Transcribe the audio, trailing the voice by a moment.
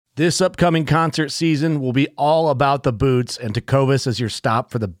This upcoming concert season will be all about the boots, and Tecovas is your stop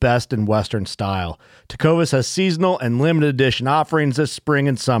for the best in Western style. Tecovas has seasonal and limited edition offerings this spring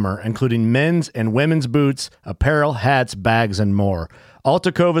and summer, including men's and women's boots, apparel, hats, bags, and more. All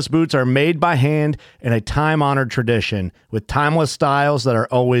Tecovas boots are made by hand in a time-honored tradition with timeless styles that are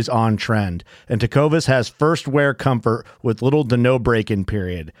always on trend. And Tecovas has first wear comfort with little to no break-in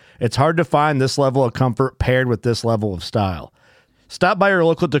period. It's hard to find this level of comfort paired with this level of style. Stop by your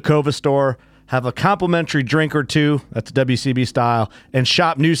local Tecovas store, have a complimentary drink or two, that's WCB style, and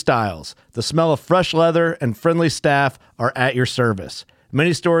shop new styles. The smell of fresh leather and friendly staff are at your service.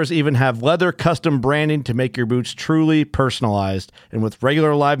 Many stores even have leather custom branding to make your boots truly personalized. And with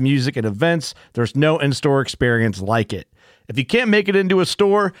regular live music and events, there's no in-store experience like it. If you can't make it into a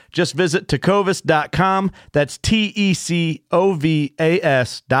store, just visit tecovas.com. That's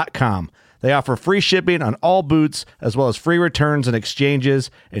TECOVAS.com. They offer free shipping on all boots, as well as free returns and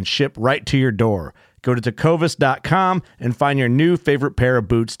exchanges, and ship right to your door. Go to tecovas.com and find your new favorite pair of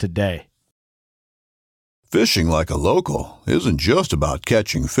boots today. Fishing like a local isn't just about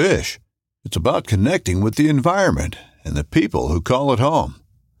catching fish. It's about connecting with the environment and the people who call it home.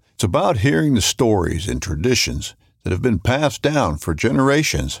 It's about hearing the stories and traditions that have been passed down for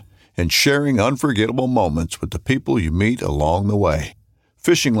generations and sharing unforgettable moments with the people you meet along the way.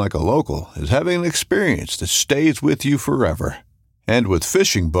 Fishing like a local is having an experience that stays with you forever. And with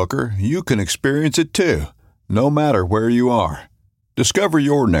Fishing Booker, you can experience it too, no matter where you are. Discover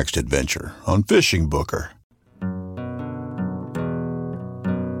your next adventure on Fishing Booker.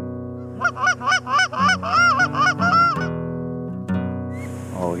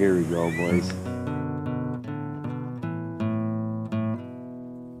 Oh, here we go, boys.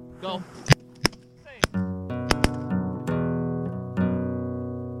 Go.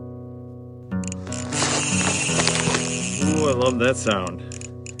 Ooh, I love that sound.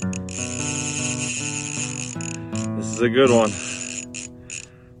 This is a good one.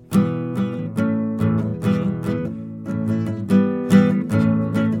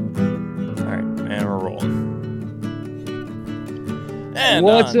 All right, and we're rolling. And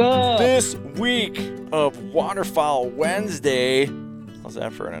What's up? This week of Waterfowl Wednesday. How's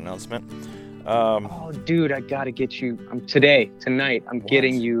that for an announcement? Oh, dude, I gotta get you. Tonight, I'm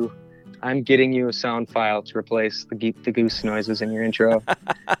getting you a sound file to replace the goose noises in your intro,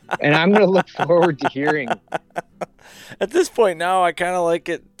 and I'm gonna look forward to hearing. At this point now, I kind of like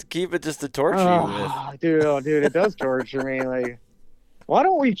it to keep it just to torture you with. Dude, it does torture me. Like, why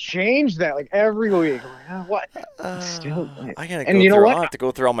don't we change that like every week? Like, what? Still, I gotta and go you know through. what? I'll have to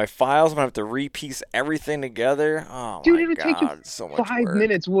go through all my files. I'm gonna have to repiece everything together. Oh Dude, my it would God, take you so much 5 work.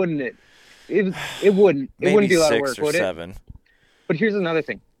 minutes, wouldn't it? It wouldn't. Maybe It wouldn't be a lot of 6 work, or would 7. it? But here's another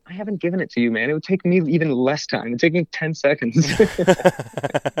thing. I haven't given it to you, man. It would take me even less time. It'd take me 10 seconds. And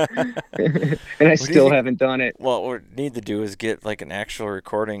I still haven't done it. Well, what we need to do is get like an actual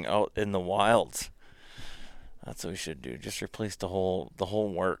recording out in the wilds. That's what we should do. Just replace the whole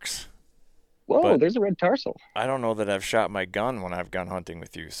works. Whoa, But there's a red tarsal. I don't know that I've shot my gun when I've gone hunting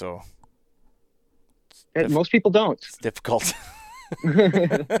with you, so Most people don't. it's difficult.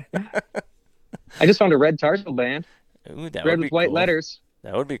 I just found a red tarsal band. Ooh, that Red would be with white cool. letters.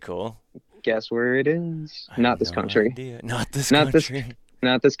 That would be cool. Guess where it is? I Not have this no country. idea. Not this Not this- country.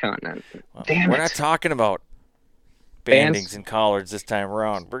 Not this continent. Well, Damn we're it. not talking about Bands? bandings and collards this time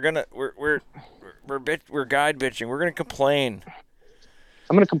around. We're guide bitching. We're gonna complain.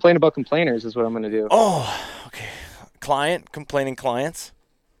 I'm going to complain about complainers is what I'm going to do. Oh, okay. Complaining clients.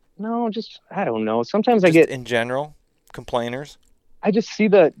 No, just, I don't know. Sometimes Just in general, complainers. I just see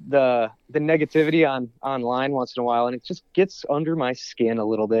the negativity online once in a while, and it just gets under my skin a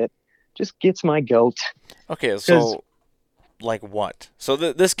little bit. Just gets my goat. Okay, so like what? So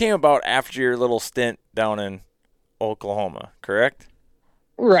this came about after your little stint down in Oklahoma, correct?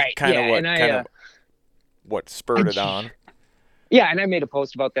 Right. Kind yeah, of what spurred it on. Yeah, and I made a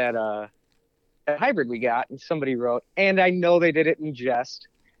post about that hybrid we got, and somebody wrote, and I know they did it in jest,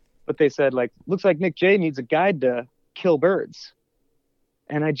 but they said, like, looks like Nick J needs a guide to kill birds.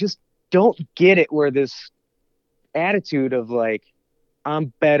 And I just don't get it, where this attitude of, like,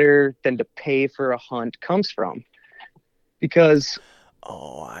 I'm better than to pay for a hunt comes from. Because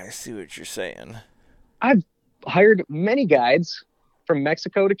Oh, I see what you're saying. I've hired many guides from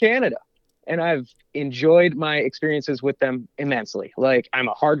Mexico to Canada, and I've enjoyed my experiences with them immensely. Like, I'm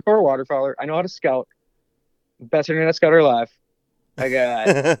a hardcore waterfowler. I know how to scout. Best internet scouter alive.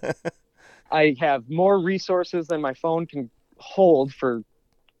 I have more resources than my phone can hold for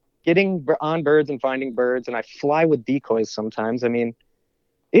getting on birds and finding birds, and I fly with decoys sometimes. I mean,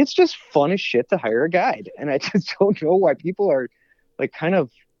 it's just fun as shit to hire a guide, and I just don't know why people are like kind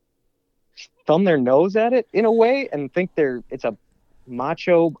of thumb their nose at it in a way and think it's a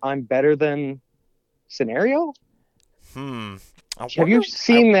macho, I'm better than scenario. Have you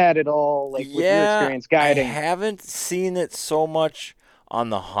seen that at all? Like, with your experience guiding? I haven't seen it so much on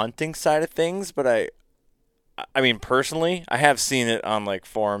the hunting side of things, but I mean, personally, I have seen it on like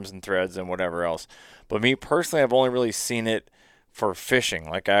forums and threads and whatever else. But me personally, I've only really seen it for fishing.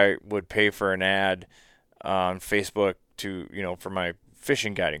 Like, I would pay for an ad on Facebook for my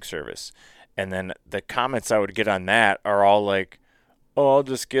fishing guiding service. And then the comments I would get on that are all like, oh, I'll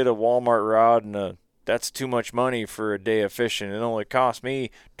just get a Walmart rod and that's too much money for a day of fishing. It only cost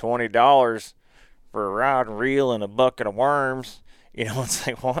me $20 for a rod and reel and a bucket of worms. It's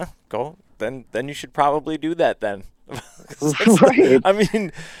like, well, go. Then you should probably do that then. Right. I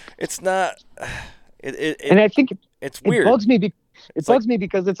mean, it's not. And I think it's weird. It bugs me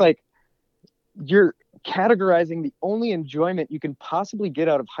because it's like you're categorizing the only enjoyment you can possibly get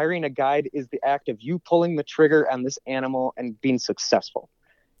out of hiring a guide is the act of you pulling the trigger on this animal and being successful.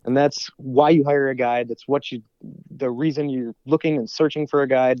 And that's why you hire a guide. That's the reason you're looking and searching for a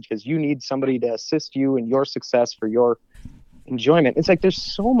guide, because you need somebody to assist you in your success for your enjoyment. It's like there's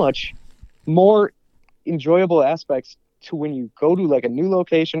so much more enjoyable aspects to when you go to like a new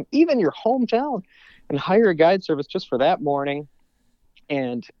location, even your hometown, and hire a guide service just for that morning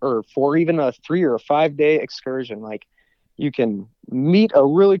or for even a 3 or a 5 day excursion. Like, you can meet a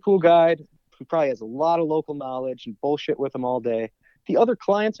really cool guide who probably has a lot of local knowledge and bullshit with them all day. The other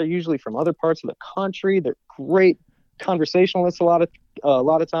clients are usually from other parts of the country. They're great conversationalists a lot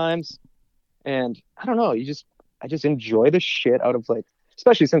of times. And I don't know, I just enjoy the shit out of, like,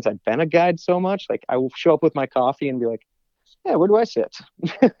 especially since I've been a guide so much. Like, I will show up with my coffee and be like, yeah, where do I sit?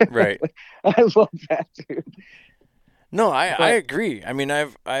 Right. Like, I love that, dude. No, I agree. I mean,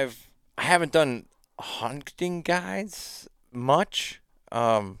 I haven't done hunting guides much.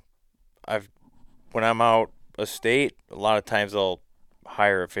 When I'm out of state, a lot of times I'll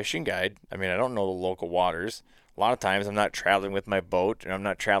hire a fishing guide. I mean, I don't know the local waters. A lot of times I'm not traveling with my boat, and I'm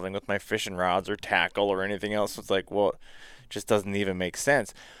not traveling with my fishing rods or tackle or anything else. It's like, well, it just doesn't even make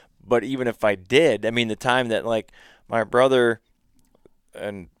sense. But even if I did, I mean, the time that, like, my brother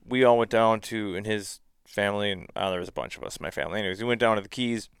and we all went down to, and his family, and there was a bunch of us in my family. Anyways, we went down to the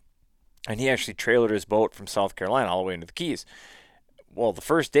Keys, and he actually trailered his boat from South Carolina all the way into the Keys. Well, the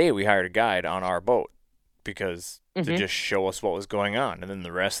first day we hired a guide on our boat because to just show us what was going on, and then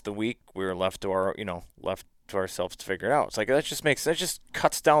the rest of the week we were left to ourselves to figure it out. It's like that just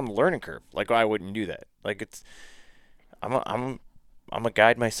cuts down the learning curve. Like, I wouldn't do that. Like, I'm a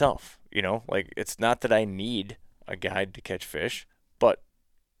guide myself. Like, it's not that I need a guide to catch fish, but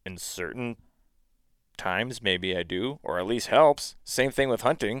in certain times maybe I do, or at least helps. Same thing with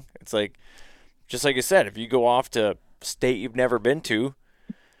hunting. It's like, just like you said, if you go off to a state you've never been to,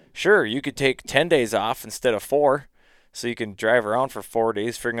 sure, you could take 10 days off instead of 4, so you can drive around for 4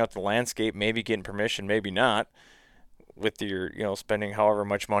 days, figuring out the landscape, maybe getting permission, maybe not, with your, spending however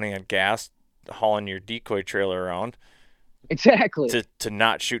much money on gas, hauling your decoy trailer around. Exactly. To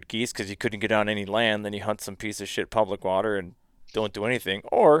not shoot geese because you couldn't get on any land, then you hunt some piece of shit public water and don't do anything.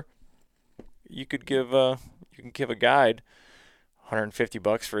 Or you could give a guide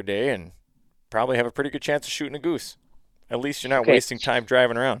 $150 for a day and probably have a pretty good chance of shooting a goose. At least you're not wasting time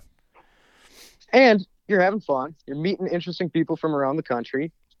driving around. And you're having fun. You're meeting interesting people from around the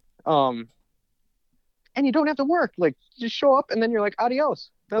country. And you don't have to work. Like, just show up and then you're like,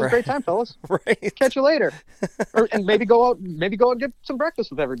 adios. That was a great time, fellas. Right. Catch you later. And maybe go out and get some breakfast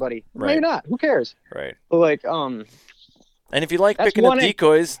with everybody. Right. Maybe not. Who cares? Right. But, like, and if you like picking up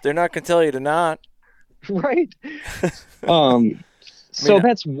decoys, they're not going to tell you to not. Right. So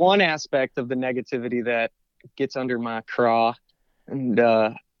that's one aspect of the negativity that gets under my craw. And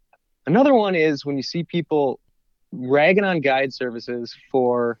another one is when you see people ragging on guide services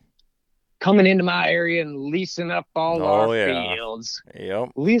for coming into my area and leasing up all our fields. Yep.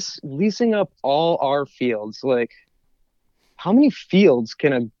 Leasing up all our fields. Like, how many fields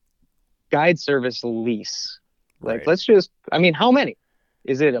can a guide service lease? Like, right. How many?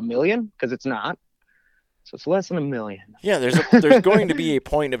 Is it 1 million? Because it's not. So it's less than 1 million. Yeah, there's going to be a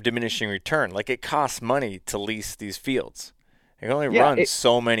point of diminishing return. Like, it costs money to lease these fields. You can only run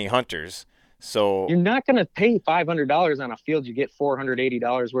so many hunters. So you're not going to pay $500 on a field you get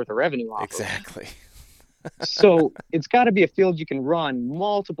 $480 worth of revenue off. Exactly. So it's got to be a field you can run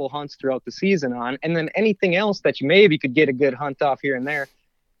multiple hunts throughout the season on, and then anything else that you maybe could get a good hunt off here and there,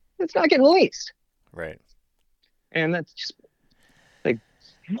 it's not getting leased. Right. And that's just like,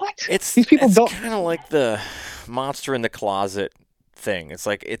 what? These people don't. It's kind of like the monster in the closet thing. It's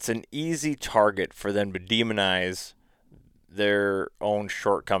like it's an easy target for them to demonize their own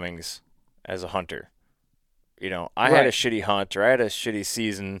shortcomings as a hunter. I had a Right. shitty hunt or I had a shitty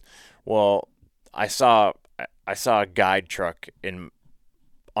season. Well, I saw a guide truck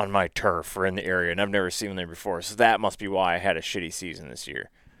on my turf or in the area, and I've never seen them there before. So that must be why I had a shitty season this year.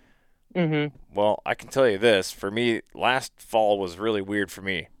 Mm-hmm. Well, I can tell you this. For me, last fall was really weird for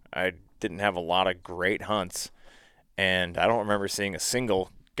me. I didn't have a lot of great hunts, and I don't remember seeing a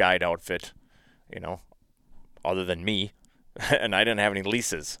single guide outfit, other than me. And I didn't have any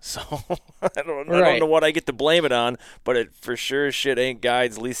leases, so I don't know what I get to blame it on, but it for sure as shit ain't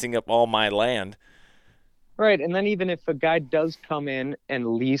guides leasing up all my land. Right. And then even if a guy does come in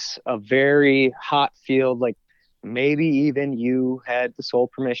and lease a very hot field, like maybe even you had the sole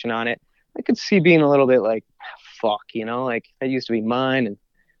permission on it, I could see being a little bit like, fuck, like that used to be mine and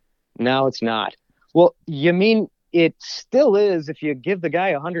now it's not. Well, you mean it still is if you give the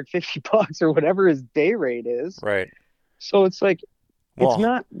guy $150 or whatever his day rate is. Right. So it's like, Well, it's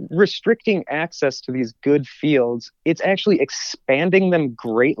not restricting access to these good fields. It's actually expanding them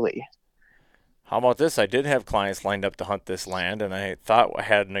greatly. how about this? I did have clients lined up to hunt this land, and I thought I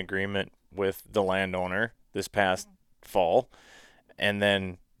had an agreement with the landowner this past fall. And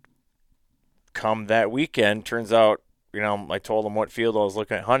then come that weekend, turns out, I told him what field I was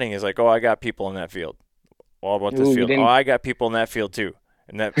looking at hunting. He's like, oh, I got people in that field. Well, about this Ooh, you field? didn't- Oh, I got people in that field too.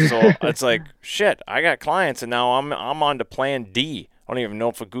 And so it's like, shit, I got clients, and now I'm on to plan D. I don't even know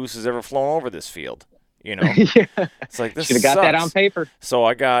if a goose has ever flown over this field. Yeah. It's like, this Should have got that sucks. on paper. So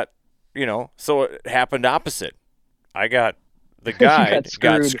I got, so it happened opposite. I got the guide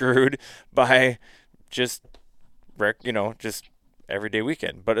got screwed by just just everyday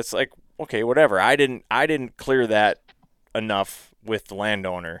weekend. But it's like, okay, whatever. I didn't clear that enough with the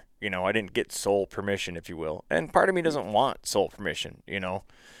landowner. I didn't get sole permission, if you will. And part of me doesn't want sole permission,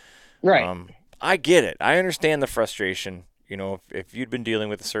 Right. I get it. I understand the frustration. If you'd been dealing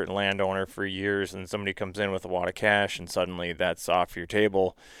with a certain landowner for years and somebody comes in with a wad of cash and suddenly that's off your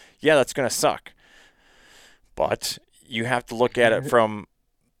table, yeah, that's going to suck. But you have to look at it from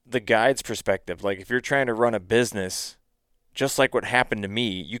the guide's perspective. Like if you're trying to run a business, just like what happened to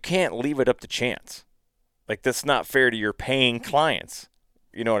me, you can't leave it up to chance. Like that's not fair to your paying clients.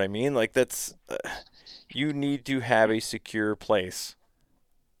 You know what I mean? Like that's you need to have a secure place.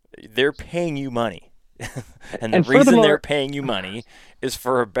 They're paying you money. and the reason they're paying you money is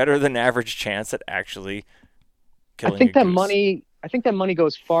for a better than average chance at actually killing I think that goose. money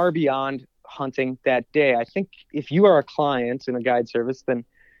goes far beyond hunting that day. I think if you are a client in a guide service, then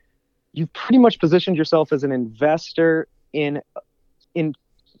you've pretty much positioned yourself as an investor in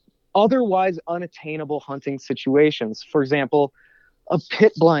otherwise unattainable hunting situations. For example, a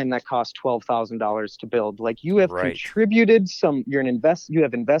pit blind that costs $12,000 to build. Like you have contributed you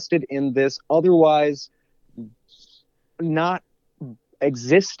have invested in this otherwise not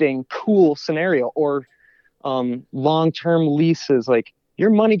existing cool scenario, or long-term leases. Like your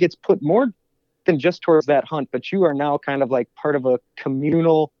money gets put more than just towards that hunt, but you are now kind of like part of a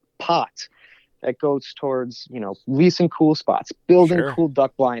communal pot that goes towards, leasing cool spots, building cool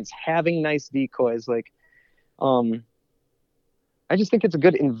duck blinds, having nice decoys. Like, I just think it's a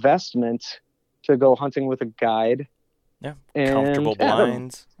good investment to go hunting with a guide. Yeah. Comfortable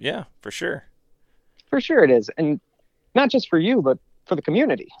blinds. Yeah, for sure. For sure it is. And not just for you, but for the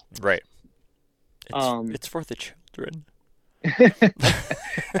community. Right. It's for the children.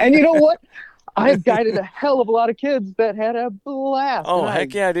 And you know what? I've guided a hell of a lot of kids that had a blast. Oh,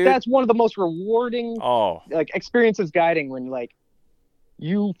 heck yeah, dude. That's one of the most rewarding experiences guiding, when like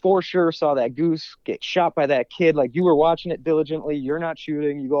you for sure saw that goose get shot by that kid. Like you were watching it diligently. You're not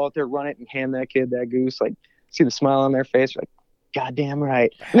shooting. You go out there, run it, and hand that kid that goose. Like see the smile on their face. You're like, goddamn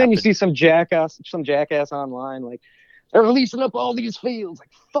right. And then you see some jackass online, like they're releasing up all these fields.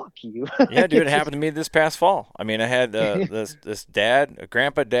 Like fuck you. Yeah, dude, it happened to me this past fall. I mean, I had this dad, a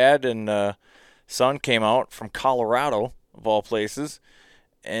grandpa, dad, and son came out from Colorado of all places,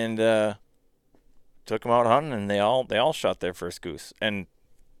 and took them out hunting, and they all shot their first goose. And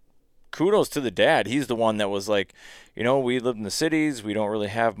kudos to the dad. He's the one that was like, we live in the cities. We don't really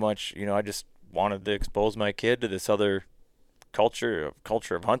have much. I just wanted to expose my kid to this other culture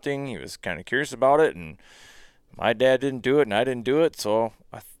of hunting. He was kind of curious about it, and my dad didn't do it, and I didn't do it. So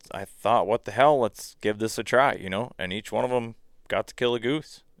I thought, what the hell? Let's give this a try, And each one of them got to kill a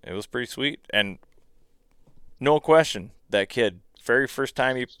goose. It was pretty sweet, and no question, that kid, very first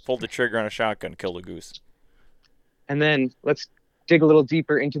time he pulled the trigger on a shotgun, killed a goose. And then let's dig a little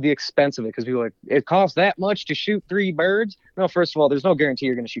deeper into the expense of it, because people are like, it costs that much to shoot 3 birds? No, first of all, there's no guarantee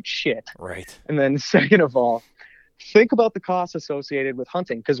you're going to shoot shit. Right. And then second of all, think about the costs associated with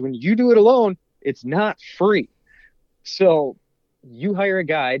hunting, because when you do it alone, it's not free. So you hire a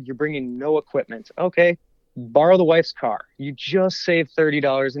guide, you're bringing no equipment. Okay, borrow the wife's car. You just saved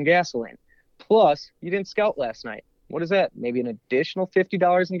 $30 in gasoline. Plus, you didn't scout last night. What is that? Maybe an additional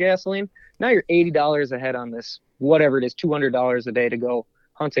 $50 in gasoline? Now you're $80 ahead on this, whatever it is, $200 a day to go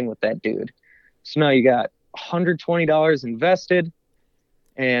hunting with that dude. So now you got $120 invested,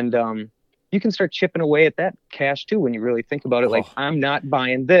 and you can start chipping away at that cash too when you really think about it. Like, I'm not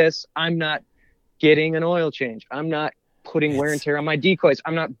buying this. I'm not getting an oil change. I'm not putting wear and tear on my decoys.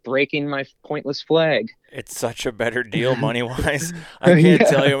 I'm not breaking my pointless flag. It's such a better deal money-wise. I can't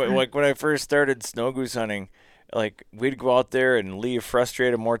tell you, like, when I first started snow goose hunting, like, we'd go out there and leave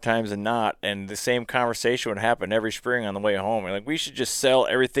frustrated more times than not, and the same conversation would happen every spring on the way home. We're like, we should just sell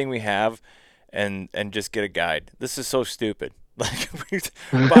everything we have and just get a guide. This is so stupid. Like,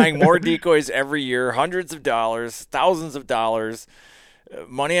 we're buying more decoys every year, hundreds of dollars, thousands of dollars,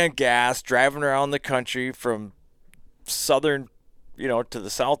 money on gas, driving around the country from southern, to the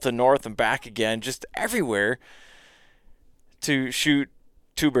south to north and back again, just everywhere to shoot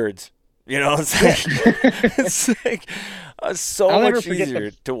two birds. It's like so much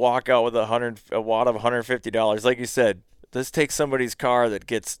easier to walk out with a wad of $150. Like you said, let's take somebody's car that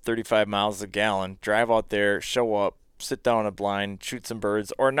gets 35 miles a gallon, drive out there, show up, sit down a blind, shoot some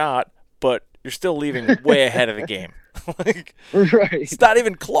birds, or not, but you're still leaving way ahead of the game. Like, right. It's not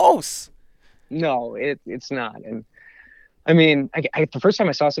even close. No, it's not. And I mean, the first time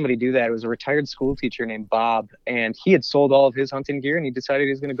I saw somebody do that, it was a retired school teacher named Bob, and he had sold all of his hunting gear, and he decided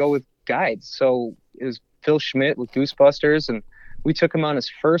he was going to go with guides. So it was Phil Schmidt with Goosebusters, and we took him on his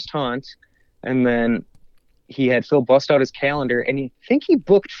first hunt, and then he had Phil bust out his calendar, and I think he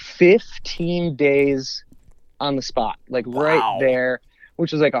booked 15 days on the spot, like right there,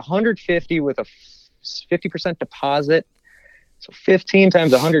 which was like 150 with a 50% deposit. So 15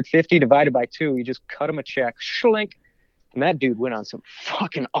 times 150 divided by 2, you just cut him a check, shlink. And that dude went on some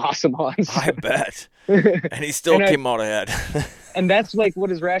fucking awesome hunts. I bet. And he still came out ahead. And that's like what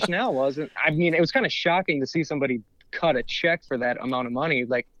his rationale was. And I mean, it was kind of shocking to see somebody cut a check for that amount of money,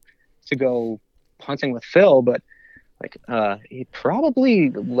 like to go hunting with Phil. But like, he probably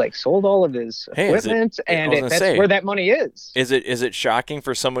like sold all of his equipment, and that's where that money is. Is it shocking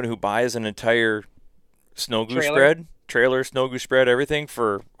for someone who buys an entire snow goose trailer, snow goose spread, everything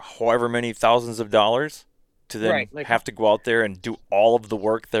for however many thousands of dollars? To then have to go out there and do all of the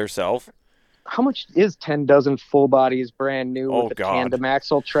work themselves? How much is 10 dozen full bodies brand new with a tandem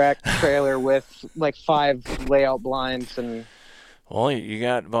axle track trailer with like 5 layout blinds? And well, you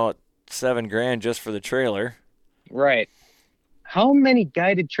got about $7,000 just for the trailer. Right. How many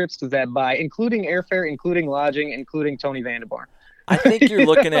guided trips does that buy, including airfare, including lodging, including Tony Vandenborn? I think you'd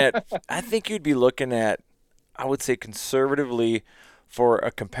be looking at, I would say conservatively, for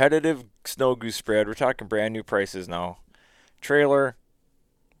a competitive snow goose spread, we're talking brand new prices now. Trailer,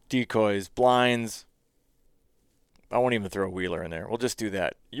 decoys, blinds. I won't even throw a wheeler in there. We'll just do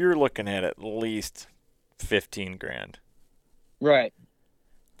that. You're looking at least $15,000. Right.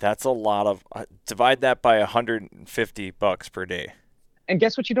 That's a lot of. Divide that by $150 per day. And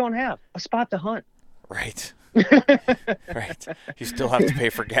guess what? You don't have a spot to hunt. Right. Right. You still have to pay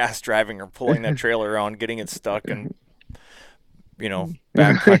for gas driving or pulling that trailer around, getting it stuck, and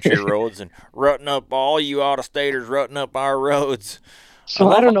backcountry roads, and rutting up all you out-of-staters, rutting up our roads. So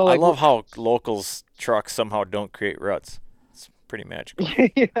I don't know. I love how locals trucks somehow don't create ruts. It's pretty magical.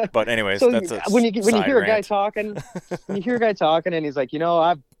 Yeah. But anyways, so that's a when you hear rant. a guy talking, and he's like,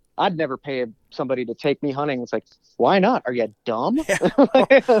 I'd never pay somebody to take me hunting. It's like, why not? Are you dumb? Yeah.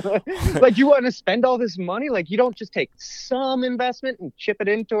 Like, you want to spend all this money? Like, you don't just take some investment and chip it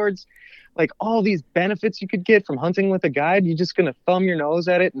in towards like all these benefits you could get from hunting with a guide. You're just going to thumb your nose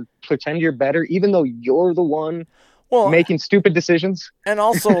at it and pretend you're better, even though you're the one making stupid decisions. And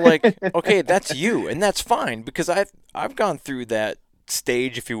also, like, okay, that's you, and that's fine, because I've gone through that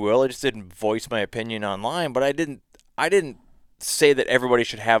stage, if you will. I just didn't voice my opinion online, but I didn't say that everybody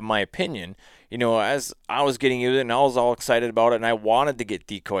should have my opinion. As I was getting into it, and I was all excited about it, and I wanted to get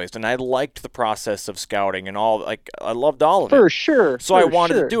decoys, and I liked the process of scouting and all. Like, I loved all of it. For sure. So I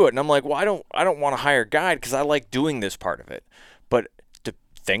wanted to do it, and I'm like, well, I don't want to hire a guide because I like doing this part of it. But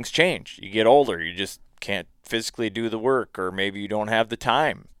things change. You get older. You just can't physically do the work, or maybe you don't have the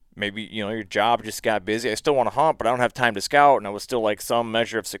time. Maybe, your job just got busy. I still want to hunt, but I don't have time to scout, and I was still like some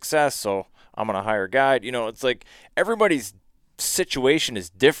measure of success, so I'm going to hire a guide. It's like everybody's situation is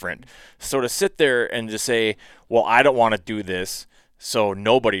different. So to sit there and just say, well, I don't want to do this, so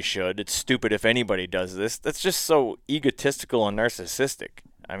nobody should. It's stupid if anybody does this. That's just so egotistical and narcissistic.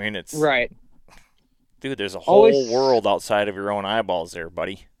 I mean, it's right. Dude, there's a whole world outside of your own eyeballs there,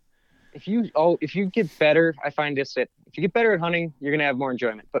 buddy. if you get better, I find this that if you get better at hunting, you're gonna have more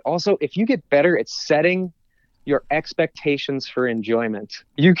enjoyment. But also, if you get better at setting your expectations for enjoyment,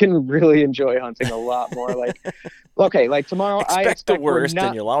 you can really enjoy hunting a lot more. Like, okay, like tomorrow, I expect the expect we're worst, not,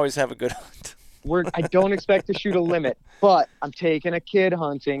 and you'll always have a good hunt. I don't expect to shoot a limit, but I'm taking a kid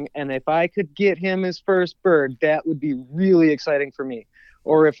hunting, and if I could get him his first bird, that would be really exciting for me.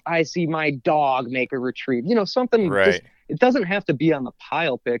 Or if I see my dog make a retrieve, something. Right. It doesn't have to be on the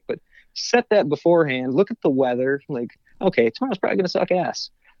pile pick, but set that beforehand. Look at the weather. Like, okay, tomorrow's probably going to suck ass.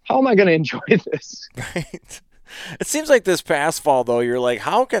 How am I going to enjoy this? Right. It seems like this past fall, though, you're like,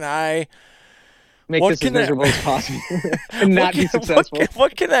 how can I make this as miserable as possible and not be successful?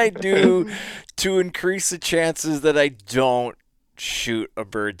 What can I do to increase the chances that I don't shoot a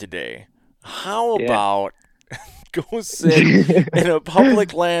bird today? How about go sit in a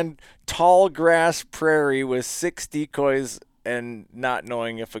public land, tall grass prairie with 6 decoys and not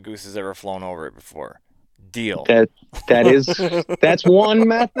knowing if a goose has ever flown over it before? Deal. That's one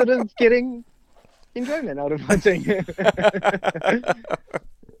method of getting enjoyment out of hunting.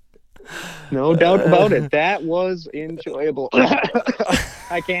 No doubt about it. That was enjoyable.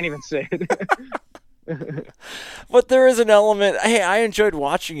 I can't even say it. But there is an element. Hey, I enjoyed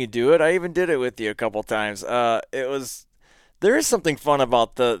watching you do it. I even did it with you a couple times. There is something fun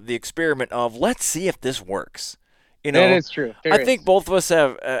about the experiment of let's see if this works. That is true. I think both of us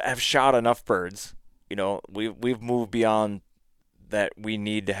have shot enough birds. We've moved beyond that. We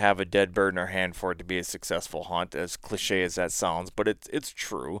need to have a dead bird in our hand for it to be a successful hunt, as cliche as that sounds, but it's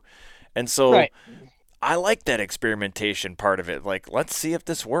true. And so right. I like that experimentation part of it. Like, let's see if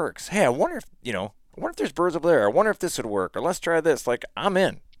this works. Hey, I wonder if there's birds over there. I wonder if this would work, or let's try this. Like, I'm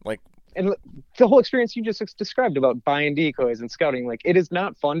in. Like, and the whole experience you just described about buying decoys and scouting, like, it is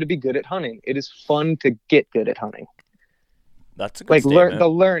not fun to be good at hunting. It is fun to get good at hunting. That's a good statement.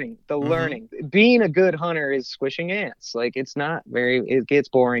 The learning. Being a good hunter is squishing ants. Like, it gets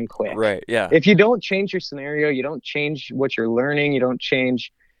boring quick. Right. Yeah. If you don't change your scenario, you don't change what you're learning.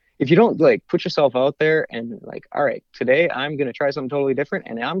 If you don't like put yourself out there and like, all right, today I'm going to try something totally different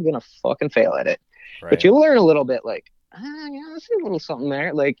and I'm going to fucking fail at it. Right. But you learn a little bit, like, I see a little something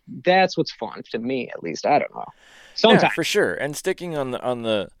there. Like, that's what's fun to me, at least. I don't know. Sometimes. Yeah, for sure. And sticking on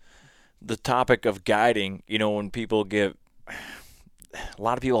the topic of guiding, when people give, a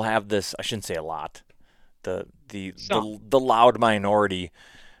lot of people have this, I shouldn't say a lot, the loud minority,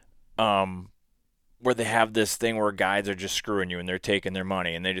 where they have this thing where guides are just screwing you and they're taking their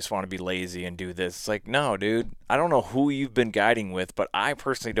money and they just want to be lazy and do this. It's like, no, dude, I don't know who you've been guiding with, but I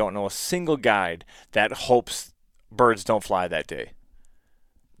personally don't know a single guide that hopes birds don't fly that day.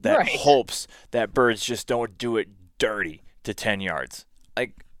 That hopes that birds just don't do it dirty to 10 yards.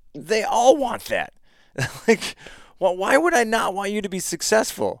 Like, they all want that. Like, well, why would I not want you to be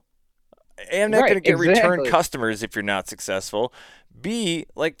successful? A, I'm not going to get return customers if you're not successful. B,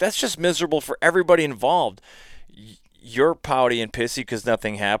 like, that's just miserable for everybody involved. You're pouty and pissy because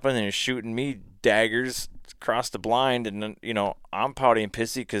nothing happened and you're shooting me daggers across the blind, and then, I'm pouty and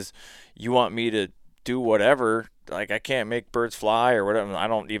pissy because you want me to do whatever. Like, I can't make birds fly or whatever. I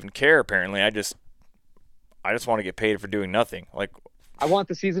don't even care, apparently. I just want to get paid for doing nothing. Like, I want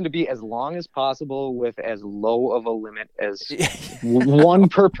the season to be as long as possible with as low of a limit as one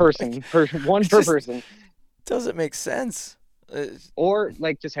per person. One per person. Doesn't make sense. Or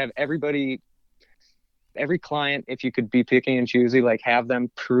like just have every client, if you could be picky and choosy, like have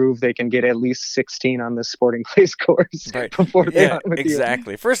them prove they can get at least 16 on the sporting place course before they hunt with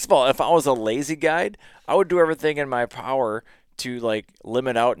exactly. you. First of all, if I was a lazy guide, I would do everything in my power to like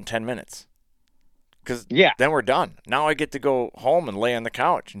limit out in 10 minutes. Because then we're done. Now I get to go home and lay on the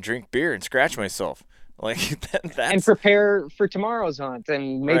couch and drink beer and scratch myself. Like and prepare for tomorrow's hunt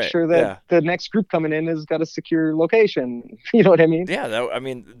and make sure that the next group coming in has got a secure location. You know what I mean? Yeah,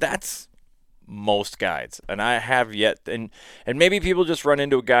 that's most guides. And I have yet, and maybe people just run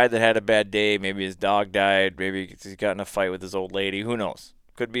into a guy that had a bad day. Maybe his dog died. Maybe he's got in a fight with his old lady. Who knows?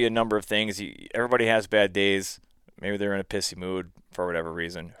 Could be a number of things. Everybody has bad days. Maybe they're in a pissy mood for whatever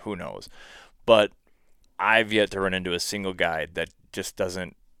reason. Who knows? But I've yet to run into a single guide that just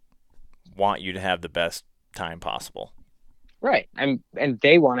doesn't want you to have the best time possible. Right. And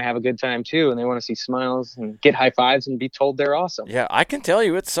they want to have a good time too, and they want to see smiles and get high fives and be told they're awesome. Yeah, I can tell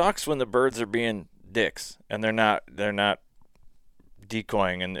you it sucks when the birds are being dicks and they're not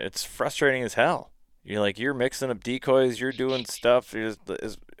decoying, and it's frustrating as hell. You're mixing up decoys, you're doing stuff,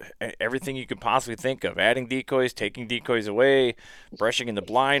 everything you can possibly think of, adding decoys, taking decoys away, brushing in the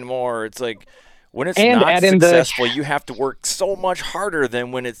blind more. It's like, when it's not successful, you have to work so much harder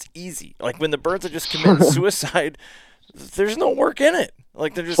than when it's easy. Like when the birds are just committing suicide, there's no work in it.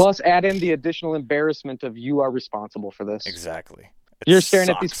 Like they're just Plus, add in the additional embarrassment of you are responsible for this. exactly. It You're staring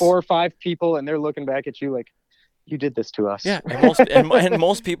at these sucks. 4 or 5 people, and they're looking back at you like, "You did this to us." Yeah, and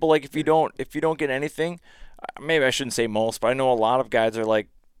most people, like, if you don't get anything, maybe I shouldn't say most, but I know a lot of guys are like,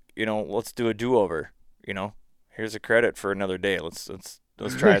 let's do a do-over. Here's a credit for another day. Let's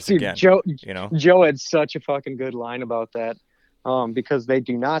try this Dude, again. Joe had such a fucking good line about that. Because they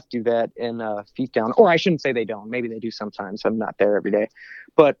do not do that in Feet Down, or I shouldn't say they don't. Maybe they do sometimes. I'm not there every day,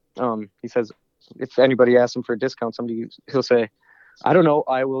 but he says if anybody asks him for a discount, he'll say, "I don't know.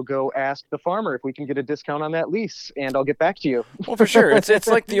 I will go ask the farmer if we can get a discount on that lease, and I'll get back to you." Well, for sure, it's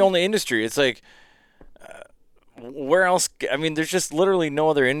like the only industry. It's like where else? I mean, there's just literally no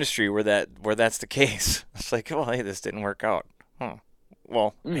other industry where that's the case. It's like, well, hey, this didn't work out.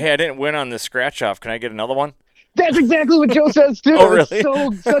 Well, hey, I didn't win on this scratch off. Can I get another one? That's exactly what Joe says too. Oh, really?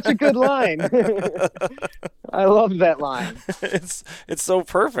 It's such a good line. I love that line. It's so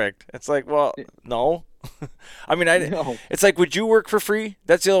perfect. It's like, well, no. I mean, No. It's like, would you work for free?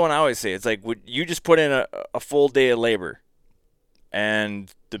 That's the other one I always say. It's like, would you just put in a full day of labor,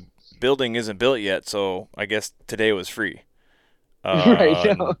 and the building isn't built yet, so I guess today was free.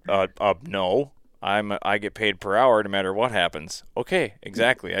 Right. No. I get paid per hour no matter what happens. Okay,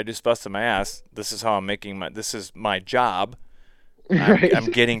 exactly. I just busted my ass. This is how I'm making this is my job. Right. I'm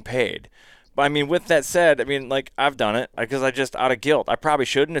getting paid. But I mean, with that said, I mean, like, I've done it because I just, out of guilt. I probably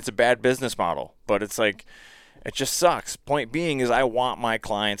shouldn't. It's a bad business model, but it's like, it just sucks. Point being is I want my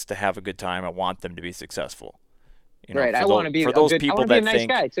clients to have a good time. I want them to be successful. Right. I want to be for those I people want to be that a nice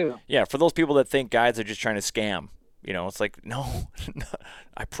think, guy too. yeah, for those people that think guides are just trying to scam. It's like, no,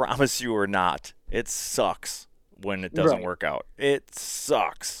 I promise you are not. It sucks when it doesn't Right. work out. It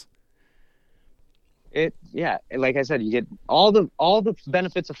sucks. Like I said, you get all the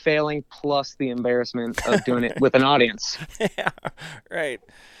benefits of failing plus the embarrassment of doing it with an audience. Yeah, right.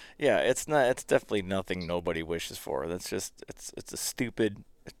 Yeah, it's definitely nothing nobody wishes for. That's just, it's a stupid,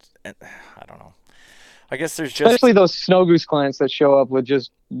 I don't know. I guess there's just... Especially those Snow Goose clients that show up with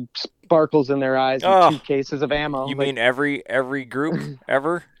just sparkles in their eyes and Oh, 2 cases of ammo. You mean every group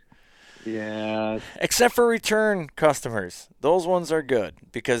ever? Yeah. Except for return customers. Those ones are good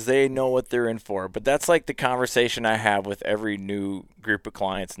because they know what they're in for. But that's like the conversation I have with every new group of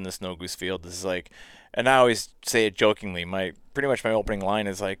clients in the Snow Goose field. Is like, and I always say it jokingly. Pretty much my opening line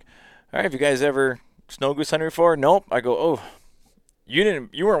is like, "All right, have you guys ever Snow Goose hunted before?" Nope. I go, "Oh, you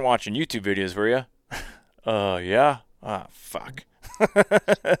weren't watching YouTube videos, were you?" Yeah. Ah, fuck.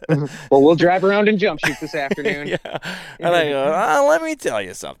 Well, we'll drive around and jump shoot this afternoon. Yeah. And I go, let me tell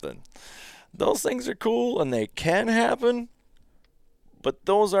you something. Those things are cool and they can happen, but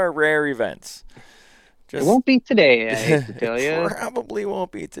those are rare events. It won't be today, I hate to tell you. Probably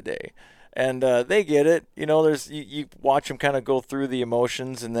won't be today. And they get it. There's you watch them kind of go through the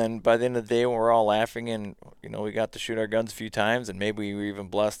emotions, and then by the end of the day when we're all laughing and, we got to shoot our guns a few times and maybe we were even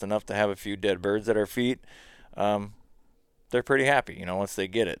blessed enough to have a few dead birds at our feet, they're pretty happy, once they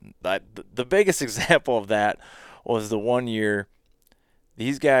get it. The biggest example of that was the one year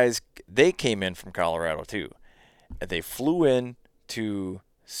these guys, they came in from Colorado too. And they flew in to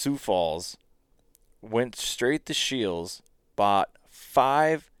Sioux Falls, went straight to Shields, bought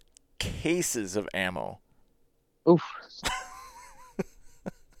 5 cases of ammo. Oof.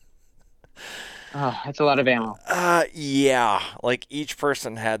 That's a lot of ammo. Yeah. Like each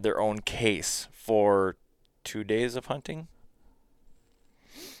person had their own case for 2 days of hunting.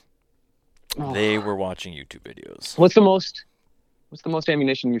 Oh. They were watching YouTube videos. What's the most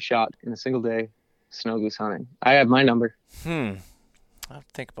ammunition you shot in a single day snow goose hunting? I have my number. I'll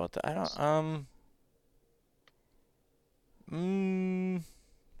think about that. I don't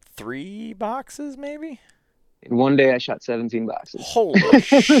 3 boxes maybe? In one day I shot 17 boxes. Holy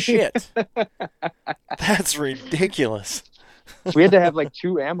shit. That's ridiculous. We had to have like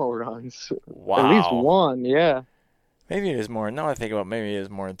 2 ammo runs. Wow. At least 1, yeah. Maybe it is more. Now I think about maybe it is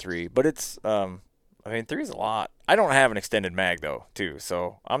more than 3, but it's 3 is a lot. I don't have an extended mag though, too,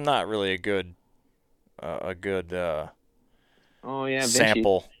 so I'm not really a good Oh yeah, Vinci.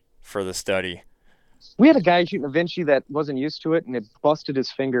 sample for the study. We had a guy shooting a Vinci that wasn't used to it, and it busted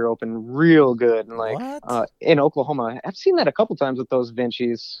his finger open real good. And What? in Oklahoma, I've seen that a couple times with those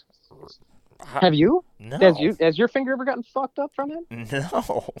Vincis. Have you? No. Has your finger ever gotten fucked up from it?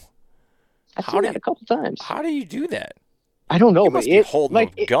 No. I've How seen do that you- a couple times. How do you do that? I don't know, You but must be holding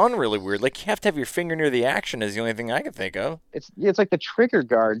a it, gun really weird. Like, you have to have your finger near the action is the only thing I can think of. it's like the trigger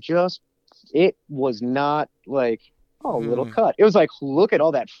guard. It was not like Oh, a little cut. It was like, look at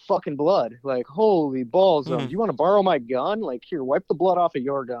all that fucking blood. Like, holy balls. Do you want to borrow my gun? Like, here, wipe the blood off of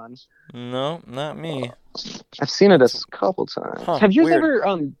your gun. No, not me. I've seen it a couple times. Huh, Have yours weird.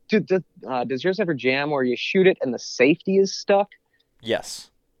 ever, does yours ever jam where you shoot it and the safety is stuck?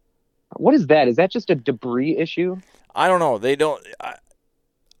 Yes. What is that? Is that just a debris issue? I don't know. They don't.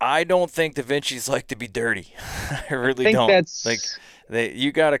 I don't think Da Vinci's like to be dirty. I really think don't. that's Like,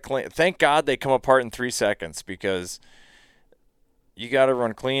 you gotta clean. Thank God they come apart in 3 seconds, because you gotta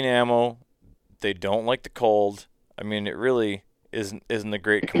run clean ammo. They don't like the cold. I mean, it really isn't a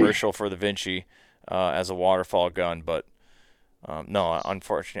great commercial for Da Vinci as a waterfall gun, but no,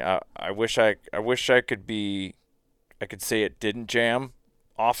 unfortunately, I wish I could say it didn't jam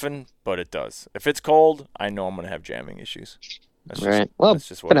often, but it does. If it's cold, I know I'm gonna have jamming issues. That's right. Just, well, that's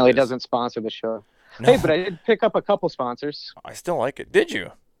just what Finelli it is. doesn't sponsor the show. No, Hey, but I did pick up a couple sponsors. I still like it. Did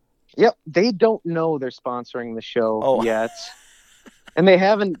you? Yep, they don't know they're sponsoring the show Oh. yet. And they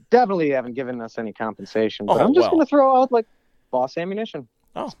definitely haven't given us any compensation. But Oh, I'm just well. going to throw out, like, Boss Ammunition.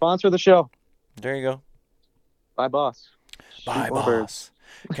 Oh. Sponsor the show. There you go. Bye, Boss. Bye, Shoot more birds.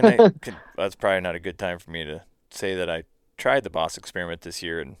 boss. That's probably not a good time for me to say that I tried the Boss experiment this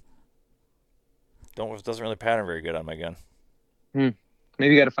year and doesn't really pattern very good on my gun.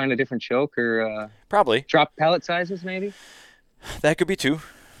 Maybe you got to find a different choke or Probably. drop pellet sizes, maybe. That could be too.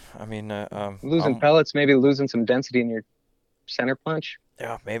 I mean, Losing pellets, maybe losing some density in your center punch.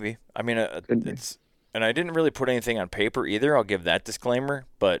 yeah, maybe. I mean, Could be. and I didn't really put anything on paper either. I'll give that disclaimer.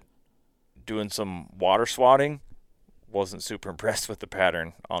 But doing some water swatting, wasn't super impressed with the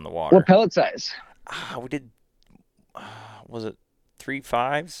pattern on the water. What pellet size? We did. Was it 3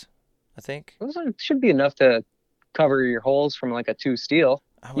 5s? I think. Those should be enough to cover your holes from like a 2 steel.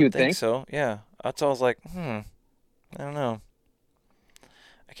 I would You'd think think. so. Yeah. That's all I was like, I don't know.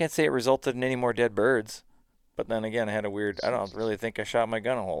 I can't say it resulted in any more dead birds. But then again, I don't really think I shot my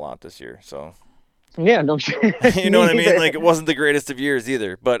gun a whole lot this year. So, Yeah, no shit. you know what I mean? Like, it wasn't the greatest of years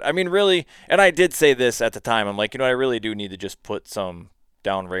either. But, I mean, really, and I did say this at the time. I'm like, I really do need to just put some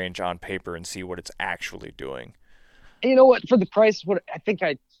downrange on paper and see what it's actually doing. You know what? For the price, I think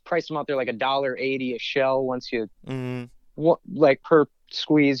I priced them out there like $1.80 a shell. Once you, like per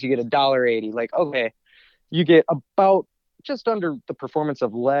squeeze, you get $1.80. Like, okay, you get about just under the performance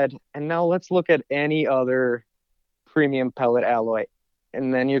of lead. And now let's look at any other premium pellet alloy.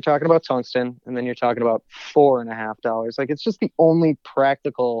 And then you're talking about tungsten, and then you're talking about $4.50. Like, it's just the only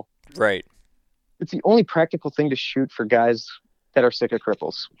practical. Right. It's the only practical thing to shoot for guys that are sick of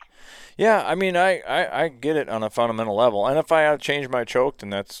cripples. Yeah, I mean, I get it on a fundamental level, and if I had to change my choke,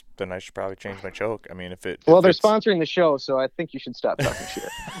 then I should probably change my choke. I mean, They're it's sponsoring the show, so I think you should stop talking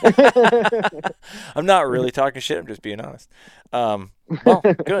shit. I'm not really talking shit. I'm just being honest. Well,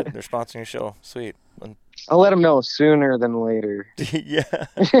 good. They're sponsoring a show. Sweet. I'll let them know sooner than later. Yeah,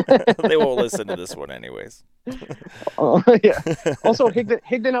 they won't listen to this one anyways. Oh, yeah. Also,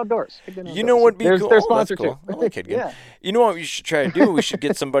 Higdon Outdoors. You know what'd be cool? Their Oh, sponsor that's cool. too. I like Higdon. Yeah. You know what we should try to do? We should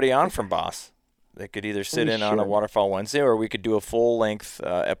get somebody on from Boss. They could either sit We in on a should. Waterfall Wednesday, or we could do a full length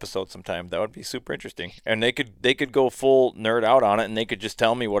episode sometime. That would be super interesting. And they could go full nerd out on it, and they could just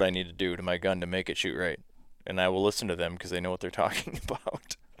tell me what I need to do to my gun to make it shoot right. And I will listen to them because they know what they're talking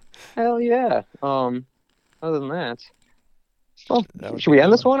about. Hell yeah. Other than that, well, That would should be we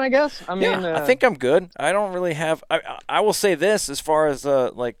end this fun. one? I guess. I mean, I think I'm good. I don't really have. I will say this as far as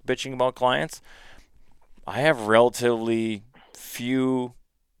like bitching about clients. I have relatively few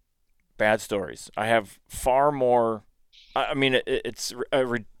bad stories. I have far more. I mean, it's a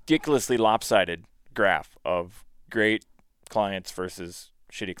ridiculously lopsided graph of great clients versus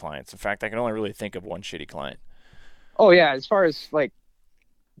shitty clients. In fact, I can only really think of one shitty client. Oh yeah. As far as like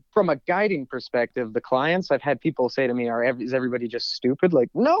from a guiding perspective, the clients, I've had people say to me, is everybody just stupid? Like,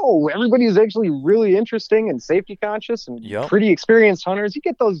 no, everybody is actually really interesting and safety conscious and Yep. pretty experienced hunters. You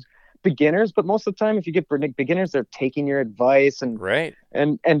get those beginners, but most of the time, if you get beginners, they're taking your advice and Right.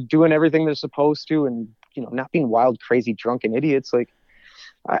 and doing everything they're supposed to, and not being wild, crazy, drunken idiots. Like,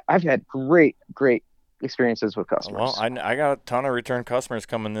 I've had great experiences with customers. Well, I got a ton of return customers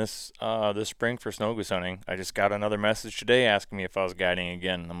coming this spring for snow goose hunting. I just got another message today asking me if I was guiding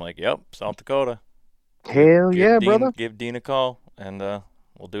again. I'm like, yep, South Dakota. Hell yeah, brother. Give Dean a call, and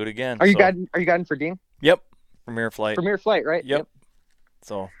we'll do it again. Are you guiding for Dean? Yep. Premier Flight. Premier Flight, right? Yep.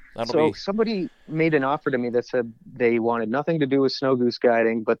 So that'll So be. somebody made an offer to me that said they wanted nothing to do with snow goose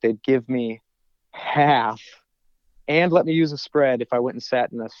guiding, but they'd give me half and let me use a spread if I went and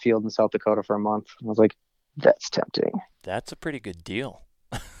sat in a field in South Dakota for a month. I was like, that's tempting. That's a pretty good deal.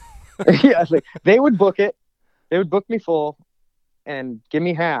 Yeah, like, they would book it. They would book me full and give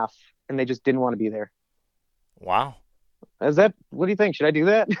me half, and they just didn't want to be there. Wow. What do you think? Should I do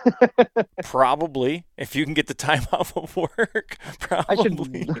that? Probably, if you can get the time off of work.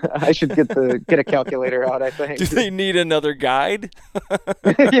 Probably. I should get a calculator out, I think. Do they need another guide?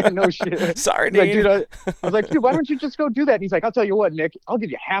 Yeah, no shit. Sorry, Like, Dean. dude, I was like, dude, why don't you just go do that? And he's like, I'll tell you what, Nick, I'll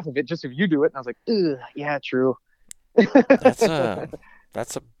give you half of it just if you do it. And I was like, ugh, yeah, true.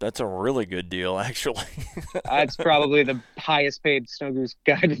 That's a really good deal, actually. That's probably the highest paid snow goose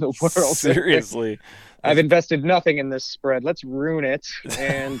guide in the world. Seriously. I've invested nothing in this spread. Let's ruin it.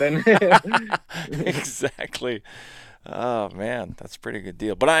 And then Exactly. Oh man, that's a pretty good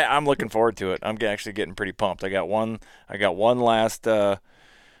deal. But I'm looking forward to it. I'm actually getting pretty pumped. I got one last ice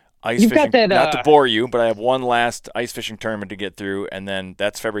You've fishing. got that, not to bore you, but I have one last ice fishing tournament to get through, and then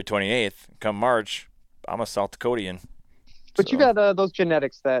that's February 28th. Come March, I'm a South Dakotian. But you got those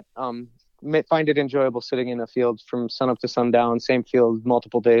genetics that find it enjoyable sitting in a field from sunup to sundown, same field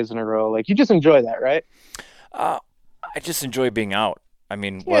multiple days in a row. Like, you just enjoy that, right? I just enjoy being out. I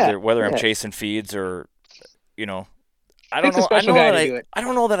mean, Yeah, whether I'm yeah. chasing feeds or, I don't Takes a know. special guy to do it. I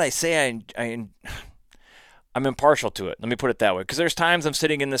don't know that I say I'm impartial to it. Let me put it that way. Because there's times I'm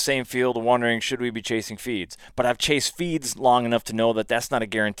sitting in the same field wondering, should we be chasing feeds? But I've chased feeds long enough to know that that's not a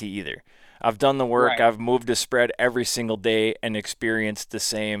guarantee either. I've done the work. Right. I've moved a spread every single day and experienced the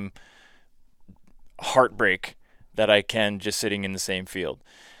same heartbreak that I can just sitting in the same field.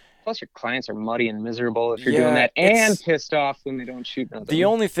 Plus, your clients are muddy and miserable if you're Yeah, doing that, and it's- pissed off when they don't shoot nothing. The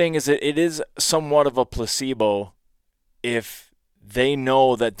only thing is that it is somewhat of a placebo if they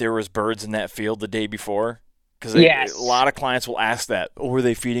know that there was birds in that field the day before. Because Yes. a lot of clients will ask that, oh, were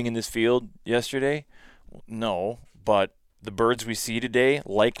they feeding in this field yesterday? No, but the birds we see today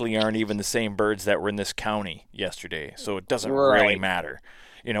likely aren't even the same birds that were in this county yesterday. So it doesn't really Right. matter.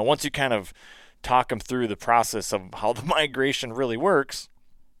 Once you kind of talk them through the process of how the migration really works,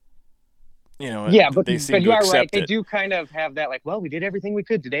 Yeah, but they seem you to are accept right. They it. do kind of have that, like, well, we did everything we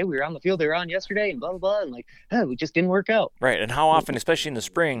could today. We were on the field they were on yesterday, and blah blah blah, and like, we just didn't work out. Right, and how often, especially in the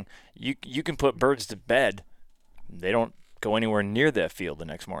spring, you can put birds to bed. They don't go anywhere near that field the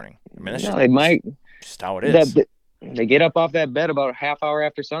next morning. I mean, that's No, they might. just how it is. They get up off that bed about a half hour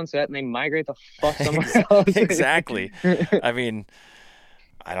after sunset, and they migrate the fuck somewhere else. Exactly. I mean,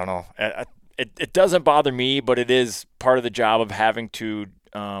 I don't know. It doesn't bother me, but it is part of the job of having to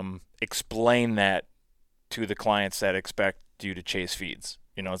explain that to the clients that expect you to chase feeds.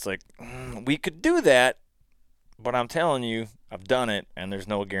 It's like, we could do that, but I'm telling you, I've done it, and there's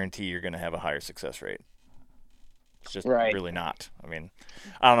no guarantee you're going to have a higher success rate. It's just Right. really not. I mean,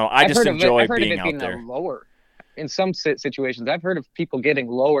 I don't know. I just enjoy being out there. Lower. In some situations, I've heard of people getting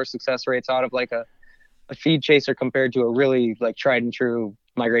lower success rates out of like a feed chaser compared to a really like tried and true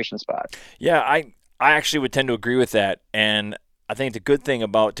migration spot. Yeah, I actually would tend to agree with that. And I think the good thing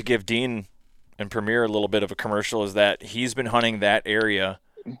about, to give Dean and Premier a little bit of a commercial, is that he's been hunting that area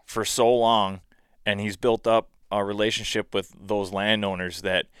for so long, and he's built up a relationship with those landowners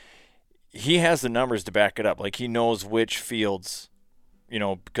that he has the numbers to back it up. Like, he knows which fields,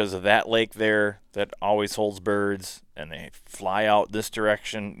 because of that lake there that always holds birds, and they fly out this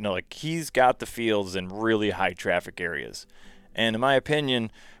direction. Like, he's got the fields in really high traffic areas. And in my opinion,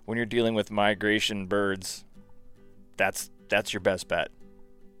 when you're dealing with migration birds, that's your best bet.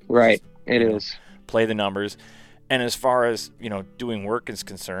 Right. It is. Play the numbers. And as far as, doing work is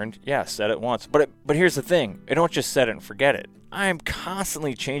concerned, yeah, set it once. But here's the thing. I don't just set it and forget it. I am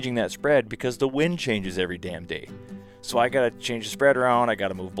constantly changing that spread because the wind changes every damn day. So I got to change the spread around. I got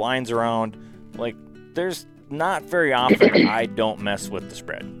to move blinds around. Like, there's not very often I don't mess with the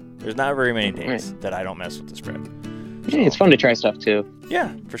spread. There's not very many days that I don't mess with the spread. Yeah, it's fun to try stuff too.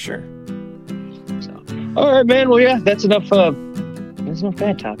 Yeah, for sure. So, all right, man. Well, yeah, that's enough. That's enough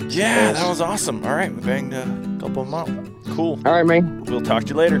bad topics. Yeah, that was awesome. All right, we banged a couple of them out. Cool. All right, man. We'll talk to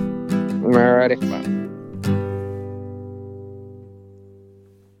you later. All righty. Bye.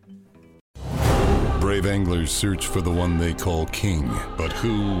 Brave anglers search for the one they call king, but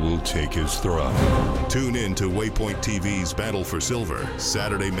who will take his throne? Tune in to Waypoint TV's Battle for Silver,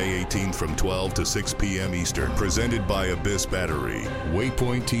 Saturday, May 18th from 12 to 6 p.m. Eastern. Presented by Abyss Battery.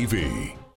 Waypoint TV.